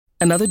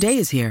Another day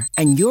is here,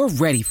 and you're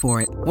ready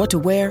for it. What to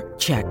wear?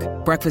 Check.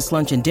 Breakfast,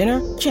 lunch, and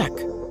dinner? Check.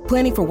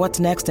 Planning for what's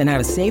next and how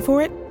to save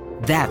for it?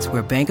 That's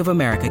where Bank of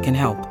America can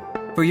help.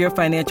 For your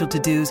financial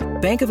to-dos,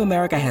 Bank of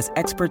America has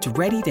experts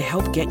ready to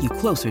help get you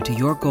closer to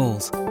your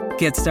goals.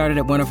 Get started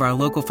at one of our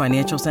local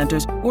financial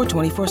centers or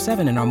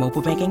 24/7 in our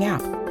mobile banking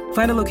app.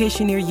 Find a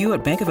location near you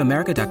at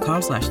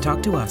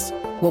bankofamerica.com/talktous.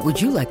 What would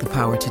you like the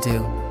power to do?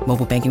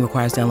 Mobile banking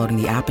requires downloading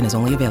the app and is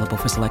only available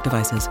for select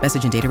devices.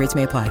 Message and data rates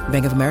may apply.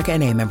 Bank of America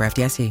N.A., member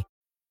FDIC.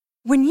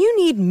 When you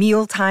need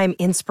mealtime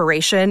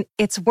inspiration,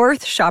 it's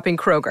worth shopping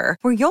Kroger,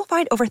 where you'll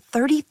find over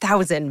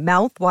 30,000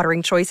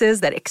 mouth-watering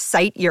choices that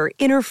excite your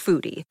inner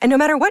foodie. And no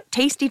matter what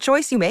tasty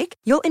choice you make,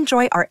 you'll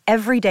enjoy our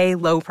everyday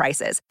low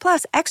prices,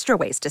 plus extra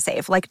ways to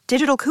save, like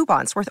digital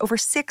coupons worth over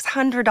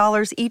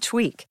 $600 each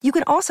week. You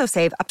can also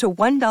save up to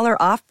 $1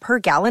 off per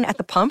gallon at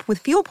the pump with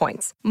fuel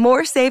points.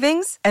 More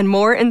savings and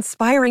more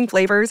inspiring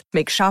flavors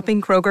make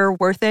shopping Kroger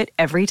worth it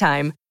every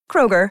time.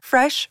 Kroger,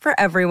 fresh for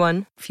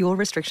everyone. Fuel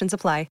restrictions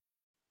apply.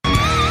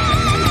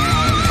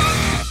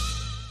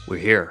 We're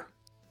here.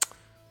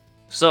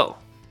 So,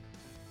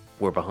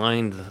 we're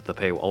behind the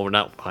paywall. Well, we're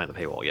not behind the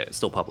paywall yet. It's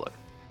still public.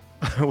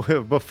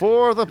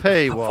 Before the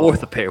paywall. Before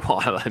the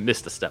paywall. I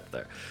missed a step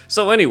there.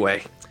 So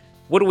anyway,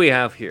 what do we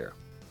have here?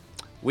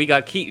 We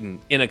got Keaton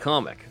in a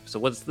comic. So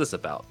what's this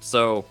about?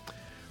 So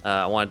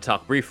I want to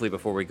talk briefly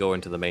before we go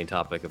into the main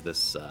topic of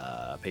this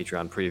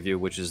Patreon preview,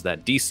 which is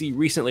that DC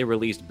recently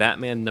released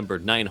Batman number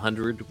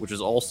 900, which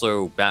is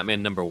also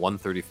Batman number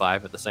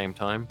 135 at the same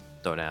time.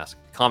 Don't ask.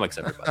 Comics,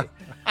 everybody.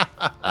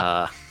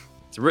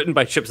 It's written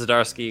by Chip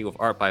Zdarsky with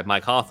art by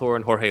Mike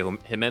Hawthorne, Jorge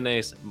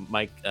Jimenez,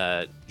 Mike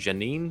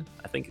Janine,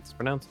 I think it's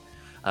pronounced,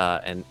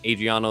 and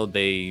Adriano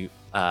de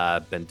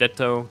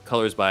Benedetto,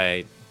 colors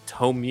by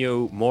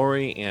Tomio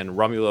Mori and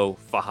Romulo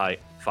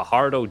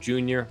Fajardo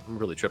Jr. I'm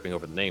really tripping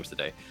over the names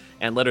today.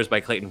 And letters by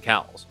Clayton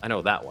Cowles. I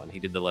know that one. He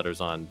did the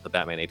letters on the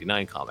Batman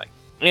 89 comic.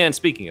 And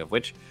speaking of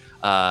which,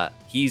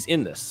 he's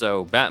in this.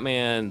 So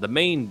Batman, the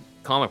main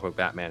comic book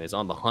Batman, is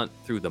on the hunt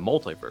through the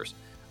multiverse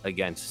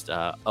against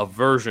a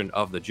version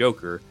of the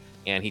Joker,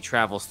 and he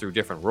travels through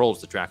different worlds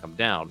to track him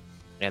down.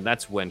 And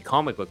that's when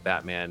comic book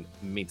Batman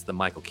meets the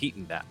Michael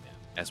Keaton Batman,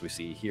 as we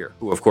see here,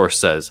 who of course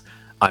says,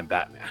 "I'm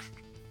Batman."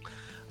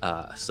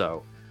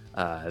 So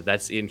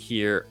that's in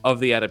here. Of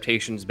the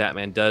adaptations,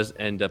 Batman does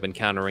end up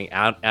encountering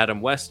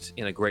Adam West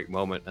in a great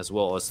moment, as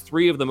well as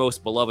three of the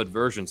most beloved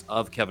versions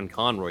of Kevin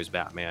Conroy's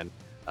Batman.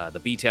 The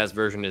BTAS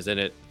version is in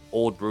it,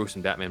 Old Bruce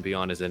and Batman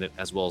Beyond is in it,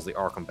 as well as the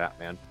Arkham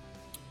Batman.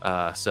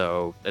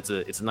 So it's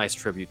a nice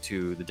tribute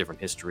to the different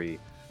history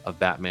of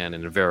Batman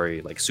in a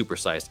very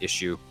supersized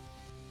issue.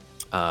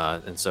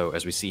 And so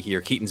as we see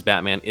here, Keaton's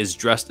Batman is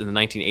dressed in the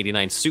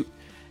 1989 suit,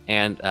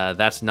 and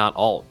that's not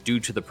all. Due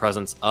to the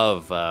presence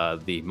of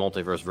the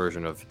multiverse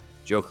version of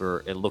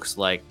Joker, it looks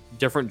like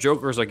different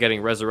Jokers are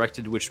getting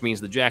resurrected, which means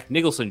the Jack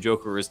Nicholson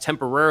Joker is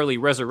temporarily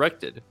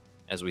resurrected,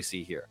 as we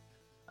see here.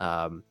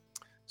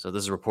 So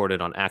this is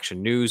reported on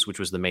Action News, which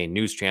was the main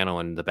news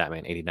channel in the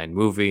Batman 89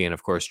 movie. And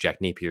of course,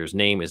 Jack Napier's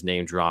name is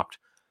name dropped.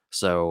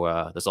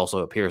 So this also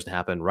appears to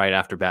happen right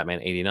after Batman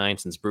 89,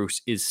 since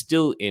Bruce is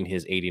still in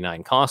his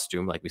 89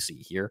 costume, like we see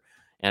here.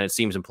 And it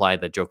seems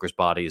implied that Joker's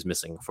body is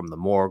missing from the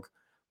morgue.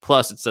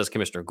 Plus, it says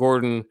Commissioner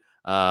Gordon.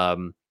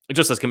 It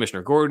just says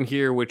Commissioner Gordon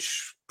here,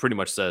 which pretty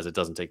much says it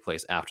doesn't take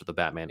place after the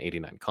Batman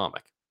 89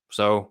 comic.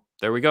 So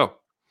there we go.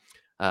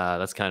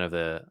 That's kind of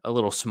a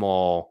little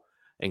small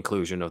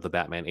inclusion of the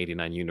Batman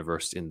 89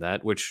 universe in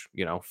that, which,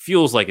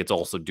 feels like it's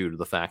also due to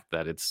the fact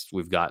that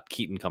we've got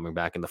Keaton coming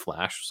back in the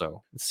Flash,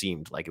 so it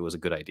seemed like it was a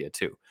good idea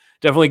too.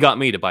 Definitely got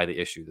me to buy the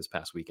issue this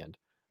past weekend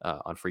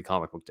on Free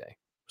Comic Book Day.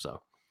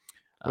 So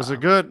was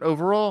it good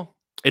overall?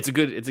 It's a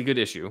good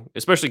issue,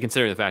 especially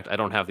considering the fact I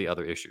don't have the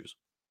other issues.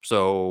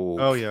 So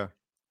oh yeah,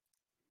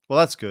 well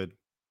that's good.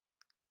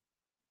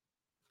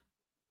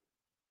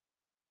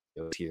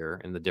 Here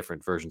and the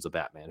different versions of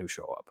Batman who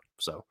show up,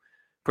 so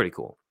pretty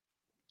cool.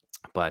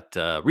 But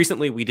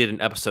recently we did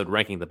an episode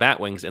ranking the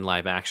Batwings in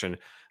live action,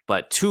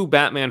 but two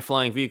Batman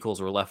flying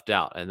vehicles were left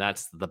out, and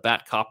that's the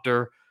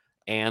BatCopter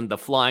and the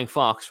Flying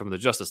Fox from the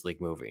Justice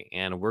League movie.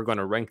 And we're going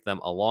to rank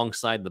them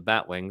alongside the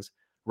Batwings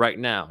right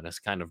now in this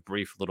kind of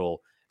brief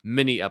little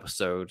mini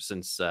episode,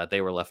 since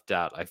they were left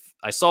out.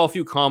 I saw a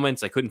few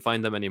comments. I couldn't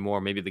find them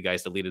anymore. Maybe the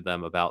guys deleted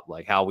them about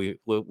how we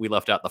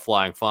left out the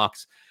Flying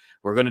Fox.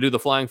 We're going to do the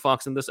Flying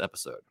Fox in this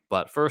episode.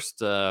 But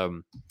first,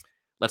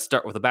 let's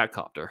start with the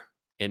BatCopter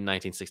in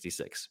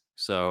 1966.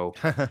 So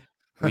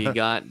we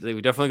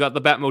definitely got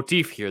the Bat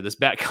motif here. This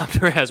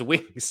BatCopter has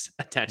wings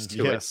attached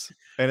to it. Yes,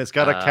 and it's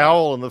got a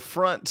cowl in the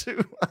front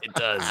too. It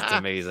does. It's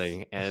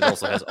amazing. And it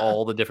also has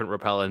all the different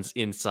repellents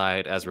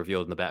inside, as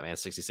revealed in the Batman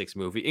 66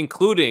 movie,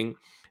 including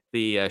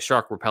the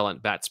shark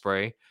repellent bat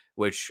spray,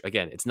 which,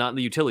 again, it's not in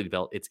the utility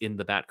belt. It's in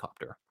the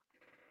BatCopter,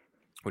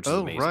 which is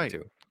amazing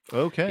too.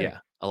 Okay. Yeah.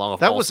 Along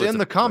with that was in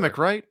the comic,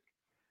 right?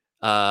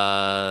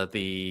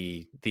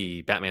 The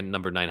Batman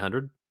number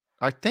 900.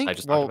 I think.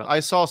 I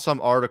saw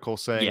some article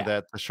saying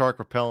that the shark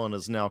repellent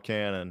is now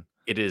canon.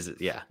 It is.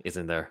 Yeah, it's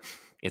in there.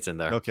 It's in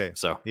there. Okay.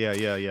 So Yeah.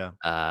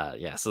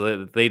 yeah,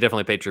 so they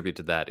definitely pay tribute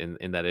to that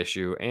in that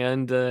issue.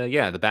 And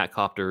yeah, the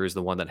BatCopter is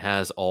the one that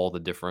has all the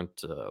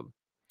different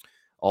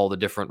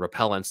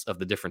repellents of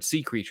the different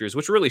sea creatures,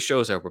 which really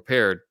shows how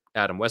prepared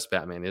Adam West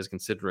Batman is,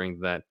 considering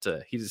that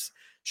he's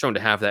shown to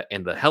have that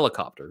in the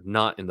helicopter,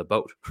 not in the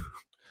boat.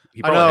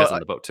 He I probably has know. it in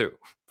the boat too,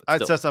 but I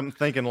still. just I'm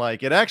thinking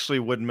like it actually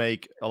would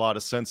make a lot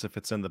of sense if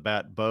it's in the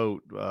Bat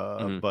boat,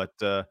 Mhm. but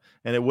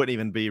and it wouldn't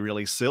even be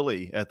really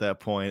silly at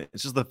that point.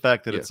 It's just the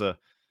fact that Yeah.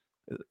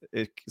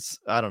 it's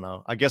I don't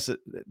know. I guess it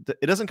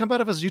doesn't come out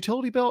of his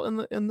utility belt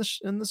in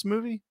this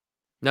movie.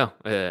 No,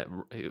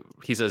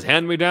 he says,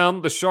 "Hand me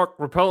down the shark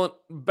repellent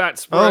bat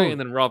spray," Oh, and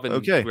then Robin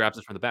okay. grabs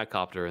it from the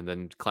BatCopter and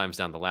then climbs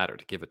down the ladder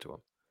to give it to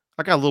him.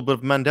 I got a little bit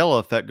of Mandela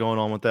effect going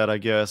on with that, I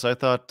guess. I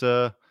thought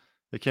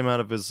it came out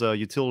of his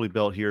utility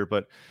belt here,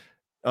 but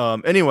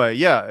anyway,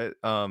 yeah.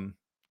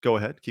 Go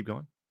ahead, keep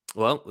going.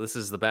 Well, this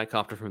is the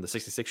BatCopter from the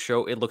 '66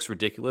 show. It looks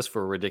ridiculous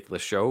for a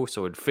ridiculous show,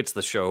 so it fits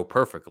the show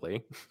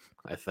perfectly,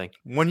 I think.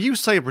 When you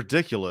say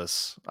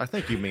ridiculous, I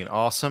think you mean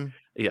awesome.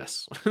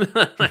 Yes.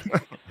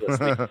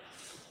 Ridiculously.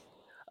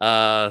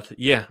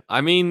 Yeah,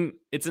 I mean,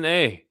 it's an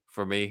A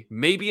for me.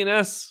 Maybe an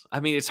S. I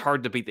mean, it's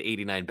hard to beat the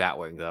 '89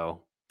 Batwing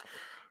though.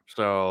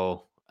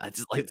 So I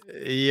just like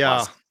Yeah,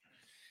 plus.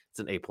 It's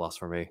an A plus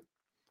for me.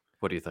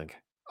 What do you think?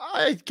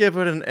 I give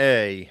it an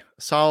A,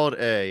 solid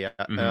A.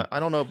 Hmm. I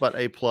don't know about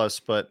A plus,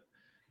 but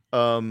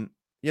um,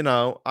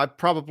 I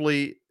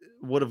probably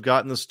would have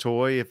gotten this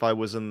toy if I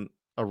was in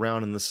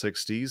around in the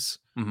 '60s.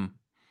 Hmm.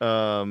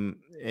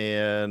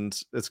 And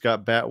it's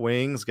got bat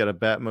wings, got a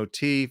bat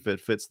motif. It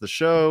fits the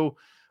show.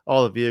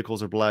 All the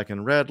vehicles are black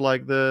and red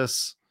like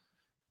this.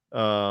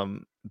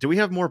 Do we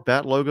have more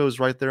bat logos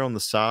right there on the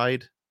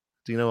side?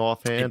 Do you know It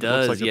offhand? It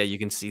looks does. like Yeah, it's you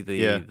can see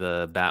yeah,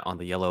 the bat on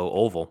the yellow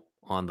oval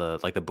on the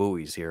like the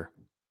buoys here,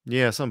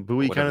 yeah, some or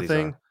buoy kind whatever of these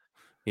thing.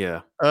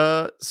 are.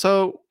 Yeah.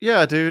 So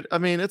yeah, dude. I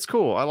mean, it's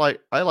cool. I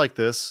like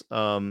this.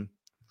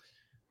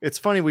 It's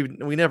funny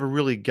we never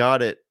really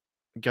got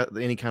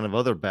any kind of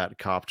other bat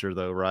copter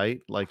though,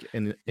 right? Like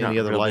in any Not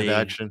other live really.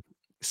 action.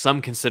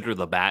 Some consider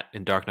the bat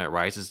in Dark Knight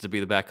Rises to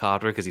be the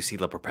Batcopter because you see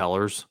the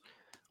propellers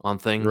on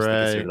things. They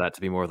consider Right. that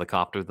to be more of the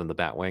copter than the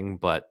Batwing,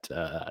 but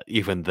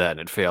even then,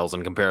 it fails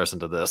in comparison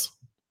to this.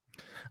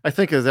 I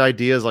think the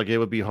idea is like it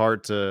would be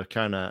hard to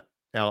kind of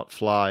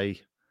outfly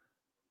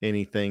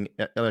anything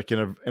like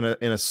in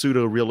a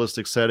pseudo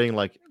realistic setting.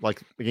 Like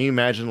can you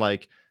imagine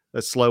like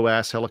a slow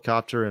ass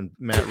helicopter and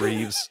Matt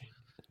Reeves?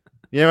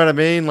 You know what I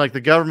mean? Like the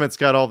government's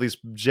got all these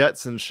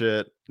jets and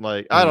shit.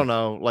 Like I Mhm. don't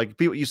know. Like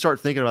people, you start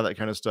thinking about that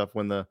kind of stuff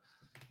when the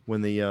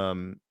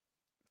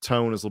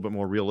tone is a little bit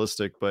more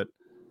realistic. But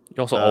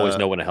You also always uh,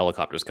 know when a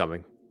helicopter's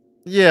coming.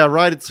 yeah,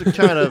 right. It's a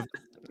kind of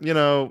you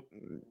know,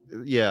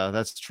 yeah,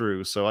 that's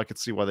true. So I could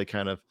see why they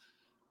kind of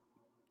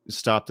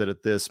stopped it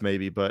at this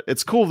maybe, but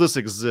it's cool this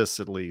exists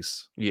at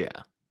least. Yeah,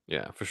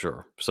 yeah, for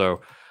sure.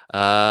 So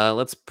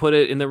let's put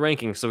it in the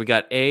ranking. So we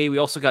got A. We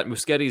also got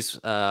Muschetti's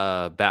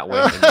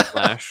Batwing in the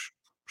Flash.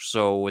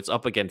 So it's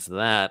up against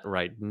that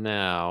right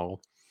now.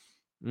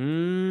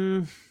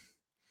 Mm,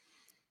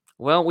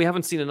 well, we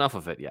haven't seen enough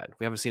of it yet.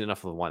 We haven't seen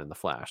enough of the one in the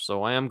Flash.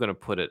 So I am going to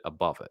put it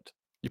above it.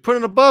 You put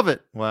it above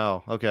it.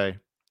 Wow. Okay.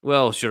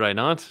 Well, should I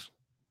not?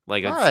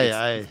 Like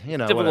it's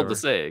difficult to Whatever.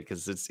 say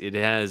because it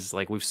has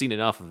like we've seen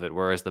enough of it,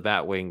 whereas the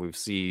Batwing we've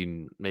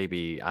seen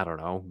maybe I don't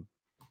know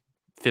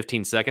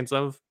 15 seconds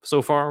of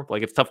so far.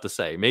 Like it's tough to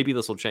say. Maybe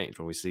this will change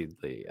when we see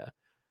the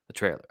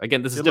trailer.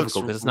 Again, this is It looks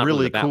difficult because it's not really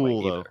really the Batwing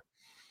cool though. either.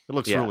 It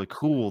looks Yeah, really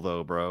cool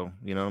though, bro.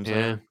 You know what I'm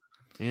yeah,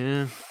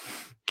 saying?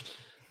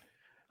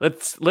 yeah.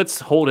 Let's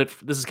hold it.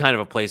 This is kind of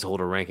a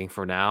placeholder ranking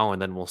for now,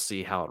 and then we'll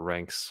see how it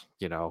ranks.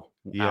 Yeah.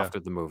 After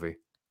the movie.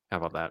 How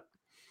about that?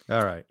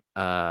 All right.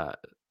 Uh,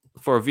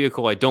 for a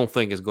vehicle I don't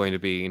think is going to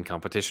be in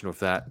competition with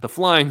that, the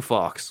Flying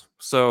Fox.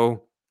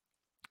 So,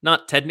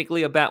 not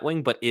technically a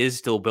Batwing, but is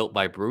still built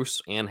by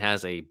Bruce and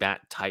has a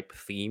Bat type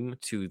theme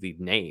to the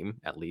name,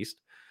 at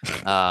least.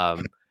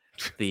 Um,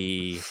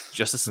 the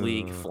Justice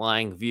League Uh,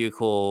 flying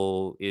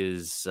vehicle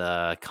is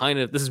kind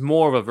of this is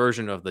more of a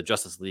version of the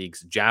Justice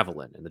League's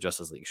Javelin in the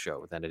Justice League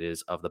show than it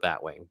is of the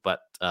Batwing.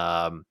 But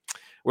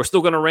we're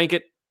still going to rank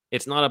it.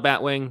 It's not a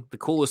Batwing. The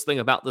coolest thing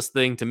about this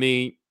thing to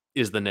me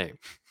is the name,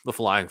 the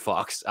Flying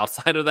Fox.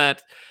 Outside of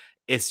that,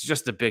 it's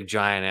just a big,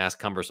 giant ass,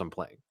 cumbersome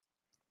plane.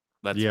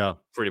 That's yeah.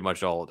 pretty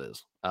much all it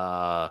is.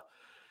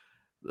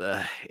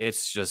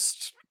 It's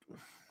just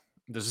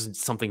there's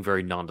something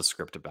very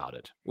nondescript about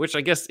it, which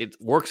I guess it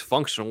works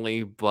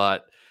functionally,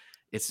 but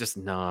it's just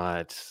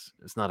not.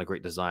 It's not a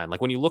great design. Like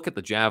when you look at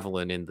the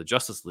Javelin in the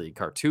Justice League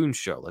cartoon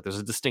show, like there's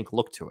a distinct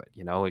look to it.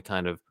 It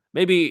kind of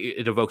maybe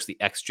it evokes the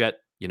X Jet,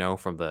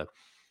 from the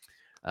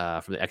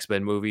X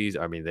Men movies.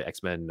 I mean, the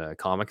X Men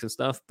comics and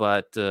stuff.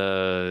 But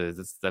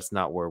that's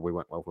not where we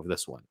went with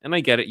this one. And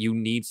I get it. You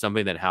need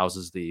something that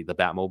houses the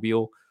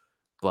Batmobile,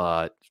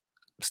 but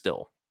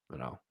still,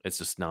 it's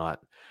just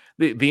not.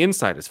 The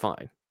inside is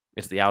fine.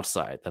 It's the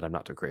outside that I'm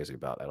not too crazy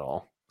about at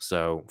all.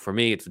 So for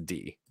me, it's a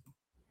D.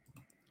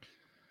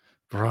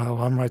 Bro,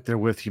 I'm right there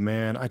with you,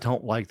 man. I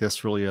don't like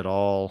this really at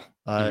all.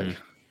 Hmm.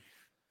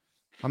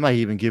 I might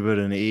even give it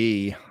an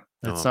E.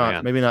 It's Oh not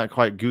man. maybe not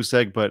quite goose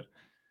egg, but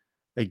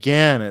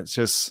again, it's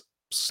just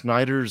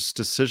Snyder's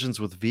decisions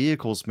with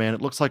vehicles, man.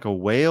 It looks like a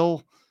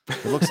whale.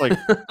 It looks like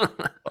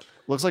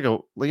a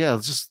yeah.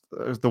 It's just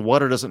the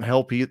water doesn't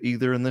help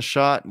either in this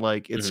shot.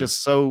 Like it's Hmm.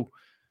 just so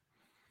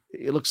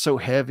it looks so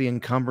heavy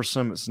and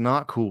cumbersome. It's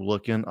not cool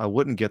looking. I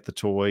wouldn't get the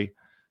toy.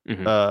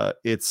 Hmm.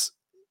 It's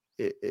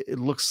it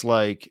looks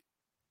like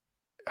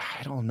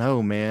I don't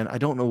know, man. I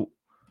don't know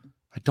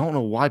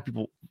why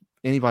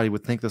anybody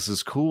would think this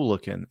is cool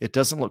looking. It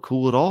doesn't look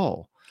cool at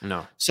all.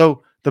 No.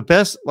 So the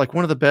best, like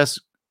one of the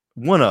best,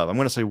 I'm going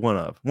to say one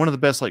of the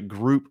best like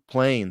group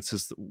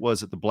planes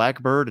was it the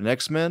Blackbird and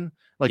X-Men?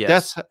 Like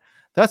Yes.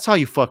 that's how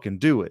you fucking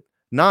do it.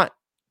 Not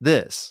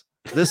this.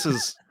 This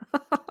is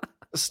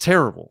it's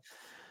terrible.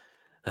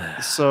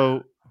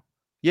 So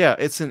yeah,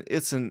 it's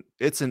an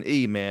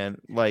E, man.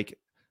 Like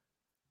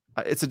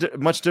it's a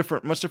much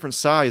different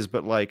size,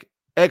 but like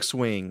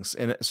X-wings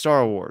and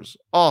Star Wars,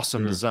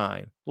 awesome Mhm.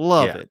 design,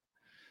 love Yeah. it.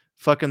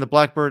 Fucking the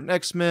Blackbird and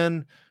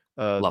X-Men,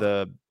 Love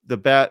it. the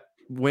Bat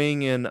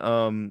Wing and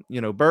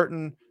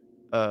Burton,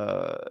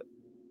 uh,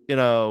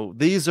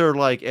 these are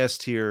like S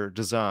tier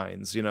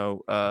designs.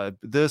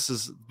 This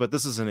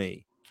is an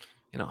E.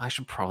 I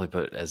should probably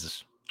put it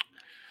as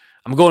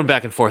I'm going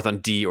back and forth on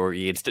D or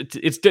E.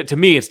 To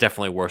me, it's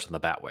definitely worse than the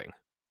Batwing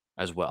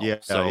as well. Yeah,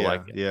 So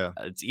like, yeah.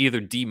 it's either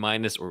D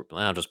minus or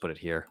I'll just put it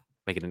here,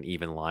 make it an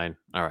even line.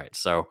 All right,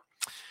 so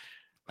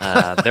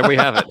there we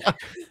have it.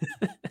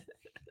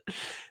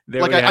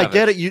 There Like we I have it.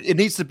 get it. It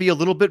needs to be a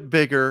little bit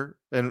bigger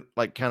and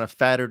like kind of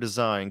fatter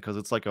design because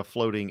it's like a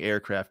floating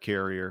aircraft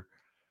carrier.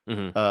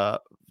 Hmm. uh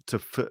to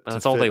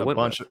That's all fit they a went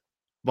with.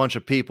 bunch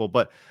of people,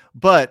 but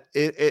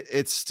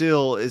it's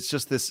still it's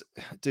just this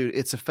dude,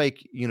 it's a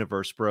fake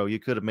universe, bro. You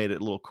could have made it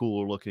a little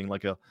cooler looking,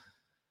 like a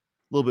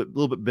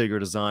little bit bigger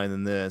design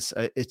than this.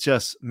 It's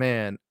just,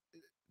 man,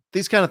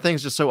 these kind of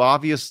things are just so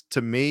obvious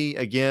to me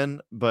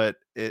again, but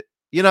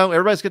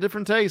everybody's got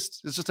different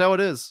tastes. It's just how it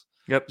is.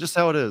 Yep. Just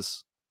how it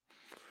is.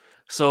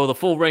 So the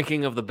full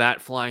ranking of the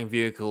Bat flying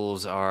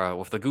vehicles are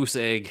with the Goose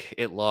Egg,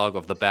 It Log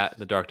of the Bat,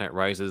 The Dark Knight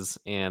Rises,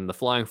 and the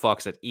Flying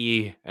Fox at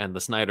E, and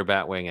the Snyder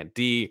Batwing at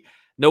D.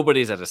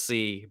 Nobody's at a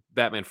C.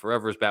 Batman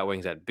Forever's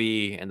Batwing's at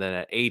B, and then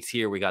at A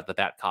tier we got the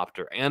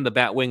BatCopter and the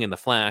Batwing and the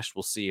Flash.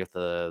 We'll see if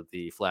the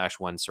Flash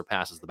one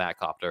surpasses the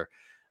BatCopter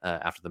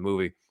after the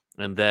movie.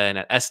 And then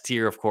at S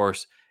tier, of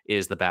course,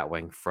 is the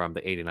Batwing from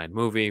the '89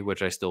 movie,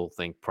 which I still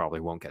think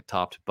probably won't get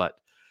topped. But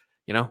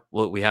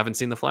we haven't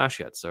seen the Flash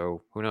yet,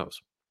 so who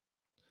knows?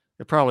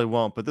 It probably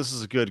won't, but this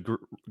is a good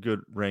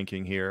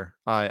ranking here.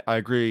 I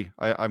agree.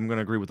 I'm going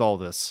to agree with all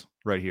this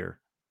right here.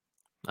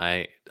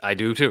 I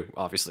do too,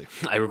 obviously.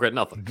 I regret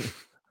nothing.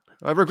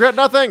 I regret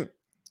nothing.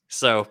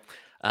 So,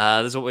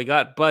 this is what we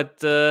got.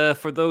 But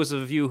for those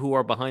of you who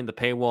are behind the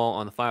paywall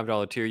on the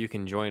 $5 tier, you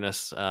can join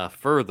us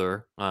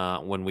further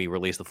when we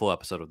release the full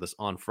episode of this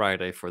on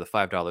Friday for the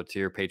 $5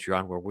 tier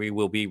Patreon, where we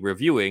will be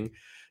reviewing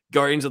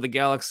Guardians of the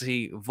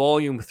Galaxy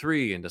Volume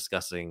 3 and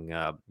discussing,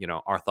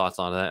 our thoughts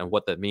on that and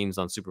what that means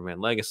on Superman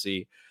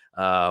Legacy.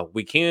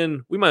 We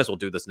might as well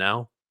do this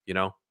now,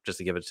 just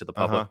to give it to the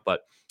public. Uh-huh.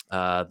 But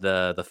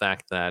the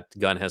fact that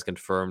Gunn has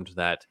confirmed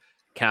that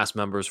cast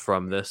members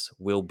from this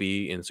will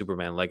be in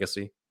Superman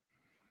Legacy.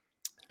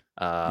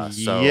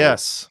 So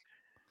Yes.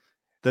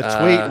 The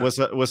tweet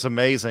uh, was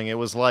amazing. It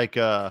was like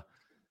he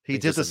he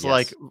did just said this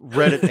like yes.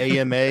 Reddit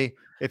AMA.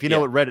 If you know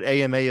Yeah. what Reddit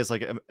AMA is,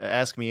 like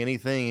ask me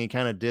anything, he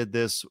kind of did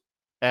this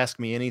ask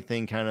me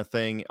anything kind of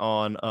thing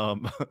on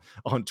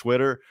on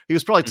Twitter. He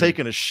was probably Mhm.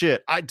 taking a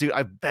shit. I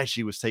bet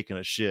she was taking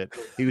a shit.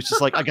 He was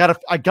just like, I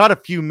got a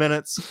few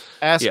minutes.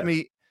 Ask Yeah.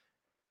 me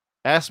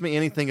Ask me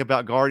anything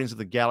about Guardians of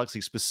the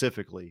Galaxy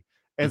specifically.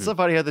 And Mhm.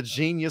 somebody had the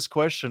genius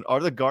question, are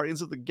the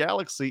Guardians of the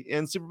Galaxy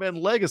in Superman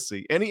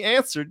Legacy? And he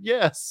answered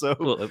yes. So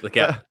Well,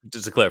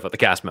 just to clarify, the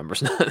cast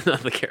members,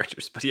 not the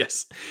characters, but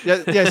yes.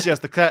 yeah, yes,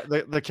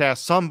 the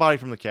cast, somebody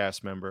from the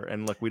cast member.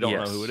 And look, we don't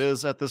know who it Yes.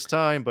 is at this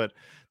time, but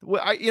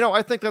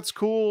I think that's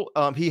cool.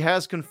 He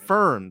has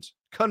confirmed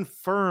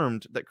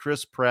that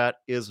Chris Pratt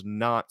is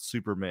not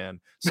Superman.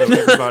 So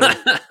everybody,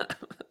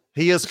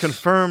 he has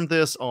confirmed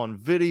this on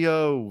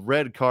video,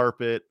 red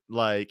carpet,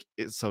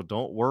 so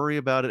don't worry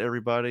about it,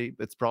 everybody.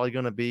 It's probably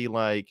going to be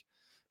like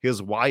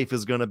his wife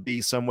is going to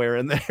be somewhere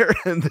in there,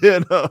 and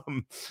then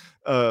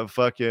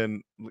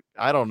fucking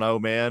I don't know,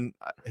 man.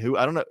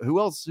 I don't know who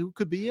else who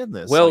could be in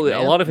this. Like Well,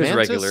 a lot of his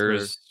Mantis or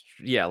regulars,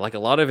 yeah, like a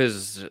lot of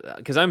his,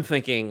 because I'm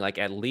thinking like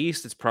at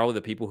least it's probably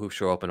the people who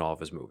show up in all of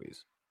his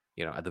movies.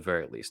 At the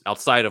very least,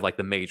 outside of like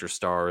the major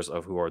stars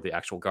of who are the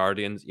actual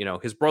Guardians,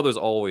 his brother's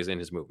always in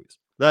his movies,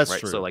 that's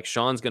right? So true. like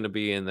Sean's going to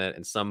be in that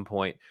at some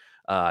point.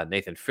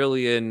 Nathan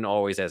Fillion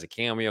always has a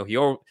cameo.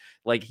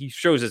 He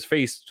shows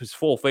his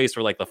full face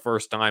for like the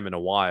first time in a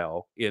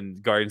while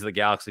in Guardians of the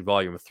Galaxy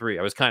Volume 3.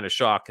 I was kind of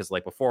shocked because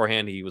like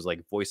beforehand he was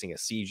like voicing a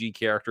CG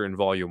character in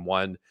Volume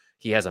 1.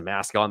 He has a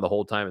mask on the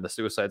whole time in the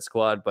Suicide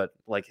Squad, but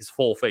like his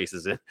full face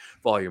is in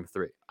Volume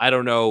 3. I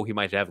don't know. He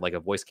might have like a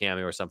voice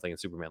cameo or something in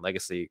Superman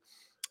Legacy.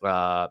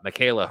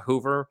 Michaela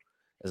Hoover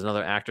is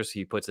another actress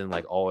he puts in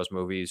like all his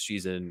movies. She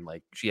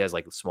has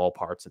like small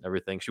parts and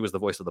everything. She was the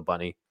voice of the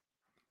bunny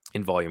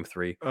in Volume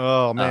 3.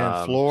 Oh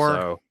man, Floor.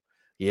 So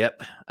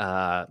yep.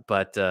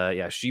 But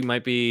yeah, she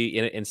might be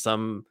in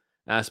some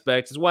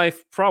aspects. His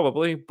wife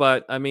probably,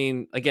 but I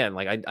mean, again,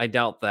 like I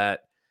doubt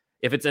that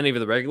if it's any of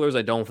the regulars,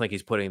 I don't think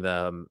he's putting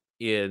them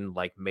in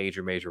like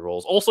major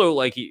roles. Also,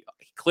 like he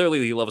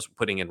clearly he loves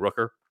putting in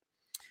Rooker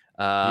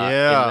in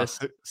Yeah. this.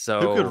 Who could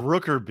So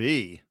Rooker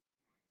be?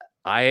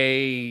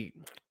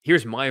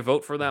 here's my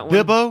vote for that one.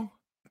 Bibbo?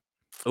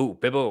 Oh,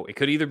 Bibbo. It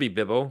could either be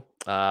Bibbo.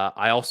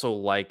 I also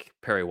like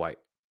Perry White.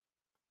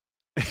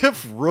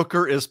 If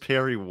Rooker is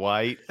Perry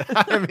White,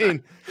 I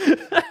mean,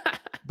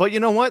 but you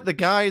know what? The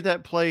guy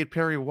that played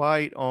Perry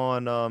White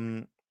on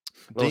Lois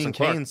Dean and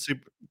Clark. Kane's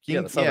Super,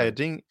 Yeah, the Southern.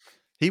 Dean,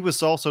 he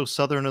was also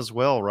Southern as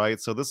well, right?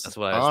 So this That's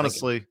what I was thinking.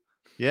 honestly,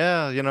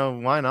 yeah,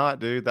 why not,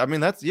 dude? I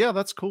mean,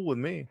 that's cool with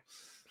me.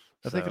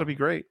 I think it'll be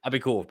great. I'd be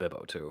cool with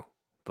Bibbo too,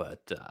 but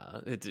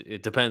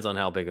it depends on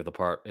how big of the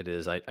part it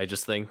is. I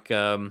just think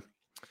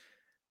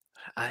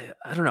I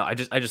don't know. I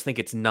just think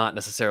it's not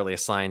necessarily a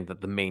sign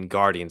that the main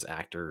Guardians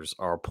actors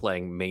are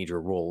playing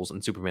major roles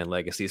in Superman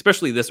Legacy,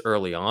 especially this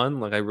early on.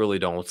 Like I really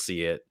don't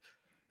see it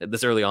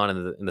this early on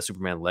in the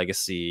Superman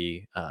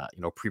Legacy,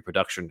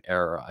 pre-production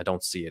era. I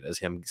don't see it as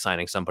him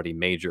signing somebody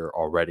major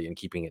already and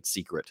keeping it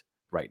secret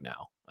right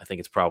now. I think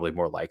it's probably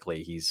more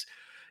likely he's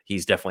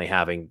definitely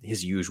having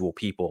his usual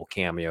people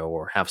cameo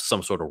or have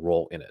some sort of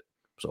role in it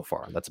so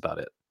far. That's about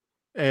it.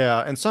 Yeah,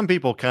 and some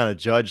people kind of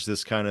judge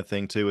this kind of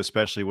thing too,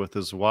 especially with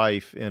his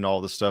wife and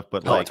all this stuff.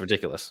 But Oh, it's like,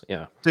 ridiculous.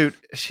 Yeah. dude,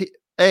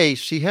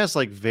 she has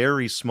like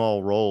very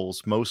small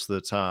roles most of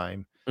the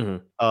time.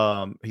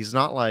 Mhm. He's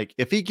not like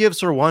if he gives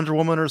her Wonder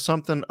Woman or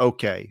something,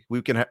 okay,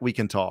 we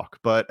can talk.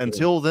 But Mhm.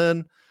 until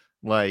then,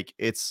 like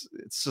it's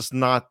just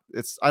not.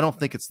 I don't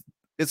think it's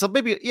a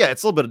maybe yeah,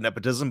 it's a little bit of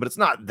nepotism, but it's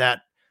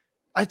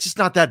just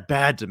not that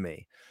bad to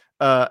me.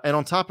 And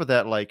on top of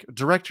that, like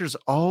directors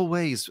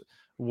always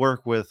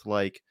work with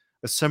like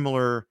a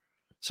similar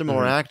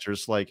Mhm.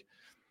 actors. Like,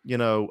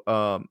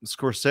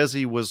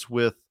 Scorsese was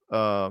with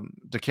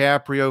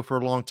DiCaprio for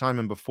a long time,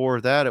 and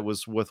before that, it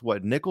was with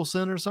what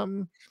Nicholson or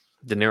something.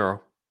 De Niro.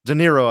 De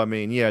Niro, I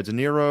mean, yeah, De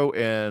Niro,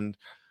 and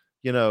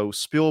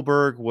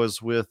Spielberg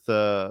was with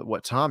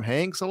what Tom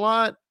Hanks a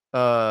lot.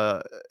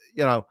 You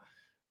know,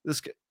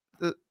 this,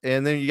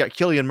 and then you got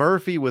Cillian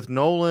Murphy with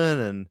Nolan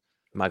and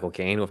Michael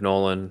Caine with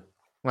Nolan.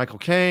 Michael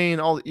Caine.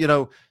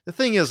 The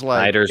thing is,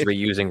 like, Snyder's if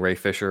reusing Ray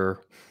Fisher,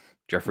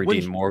 Jeffrey when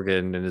Dean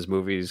Morgan in his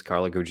movies,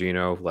 Carla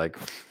Gugino. Like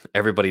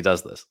everybody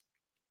does this.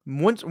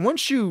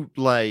 once you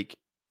like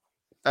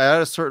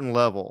at a certain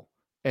level,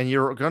 and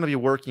you're going to be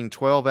working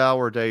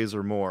 12-hour days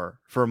or more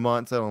for a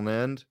month on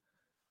end,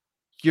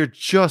 you're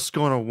just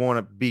going to want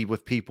to be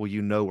with people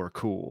are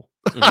cool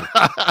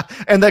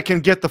Mhm. and that can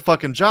get the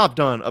fucking job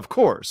done, of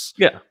course.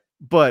 Yeah.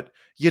 But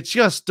you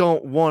just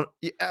don't want.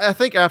 I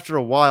think after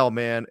a while,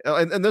 man,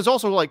 and there's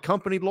also like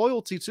company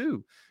loyalty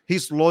too.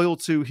 He's loyal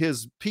to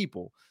his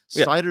people.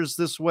 Yeah. Snyder's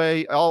this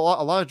way. A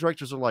lot of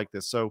directors are like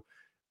this. So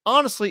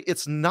honestly,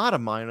 it's not a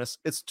minus.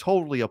 It's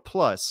totally a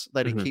plus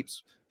that Mhm.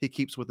 he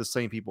keeps with the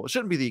same people. It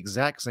shouldn't be the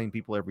exact same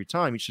people every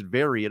time. You should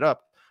vary it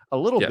up a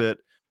little Yeah. bit.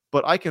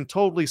 But I can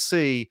totally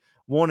see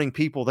wanting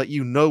people that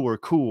are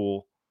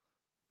cool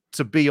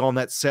to be on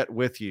that set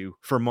with you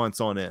for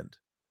months on end.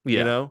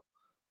 Yeah.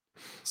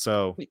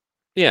 So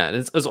Yeah, and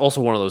it's also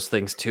one of those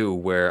things too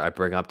where I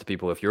bring up to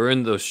people if you're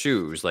in those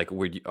shoes, like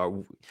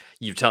are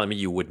you telling me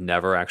you would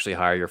never actually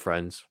hire your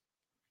friends?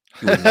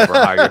 You would never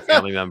hire your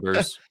family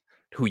members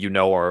who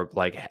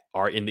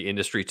are in the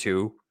industry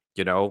too,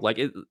 Like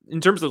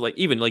in terms of like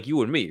even like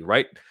you and me,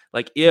 right?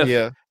 Like if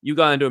yeah. you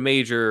got a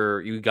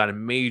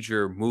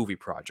major movie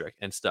project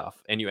and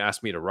stuff and you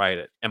asked me to write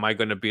it, am I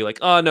going to be like,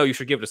 "Oh no, you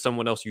should give it to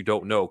someone else you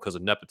don't know because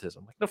of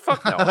nepotism." Like, "No,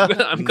 fuck no."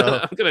 No. I'm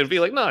going to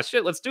be like, "Nah,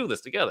 shit, let's do this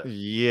together."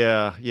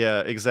 Yeah,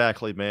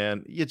 exactly,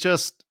 man. You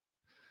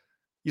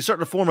start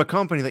to form a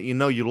company that you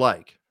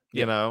like,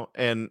 Yeah.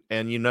 and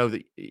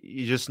that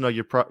you just know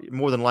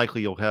more than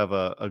likely you'll have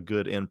a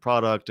good end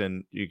product,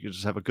 and you can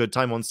just have a good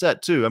time on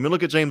set too. I mean,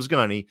 look at James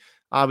Gunn. He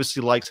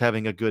obviously likes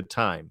having a good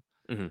time.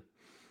 Mhm.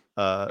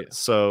 Yeah.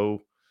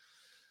 So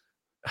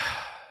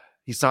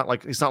he's not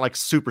like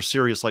super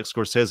serious like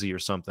Scorsese or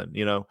something.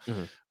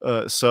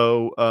 Mhm.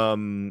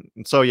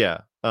 So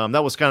yeah,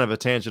 that was kind of a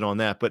tangent on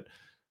that,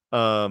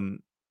 um,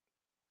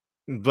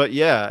 but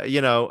yeah,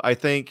 I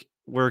think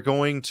we're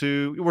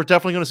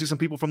definitely going to see some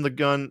people from the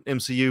Gun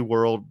MCU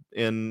world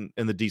in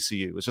the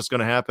DCU. It's just going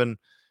to happen.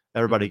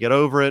 Everybody Mhm. get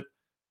over it.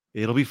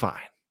 It'll be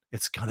fine.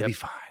 It's going to Yep. be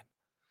fine.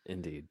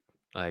 Indeed.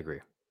 I agree.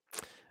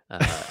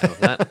 And with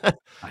that,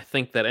 I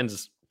think that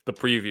ends the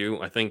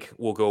preview, I think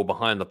we'll go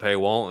behind the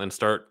paywall and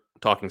start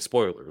talking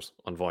spoilers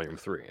on Volume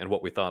 3 and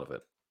what we thought of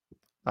it.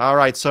 All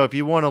right, so if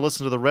you want to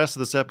listen to the rest of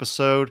this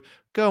episode,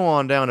 go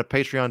on down to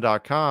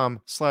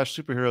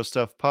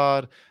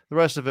patreon.com/superherostuffpod. The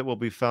rest of it will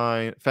be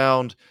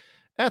found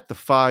at the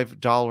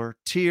 $5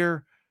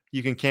 tier.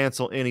 You can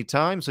cancel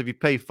anytime. So if you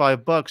pay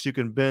 $5, you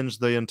can binge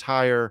the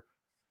entire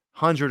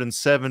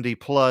 170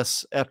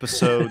 plus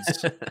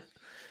episodes.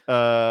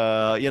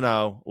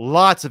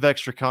 Lots of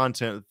extra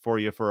content for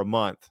you for a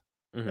month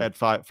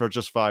for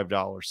just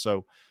 $5.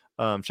 So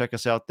check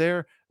us out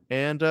there.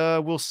 And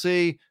we'll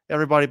see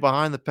everybody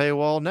behind the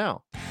paywall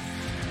now.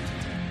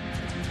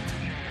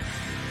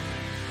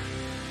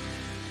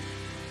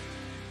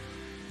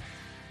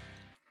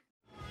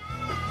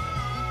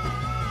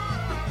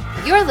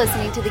 You're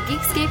listening to the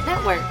Geekscape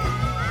Network.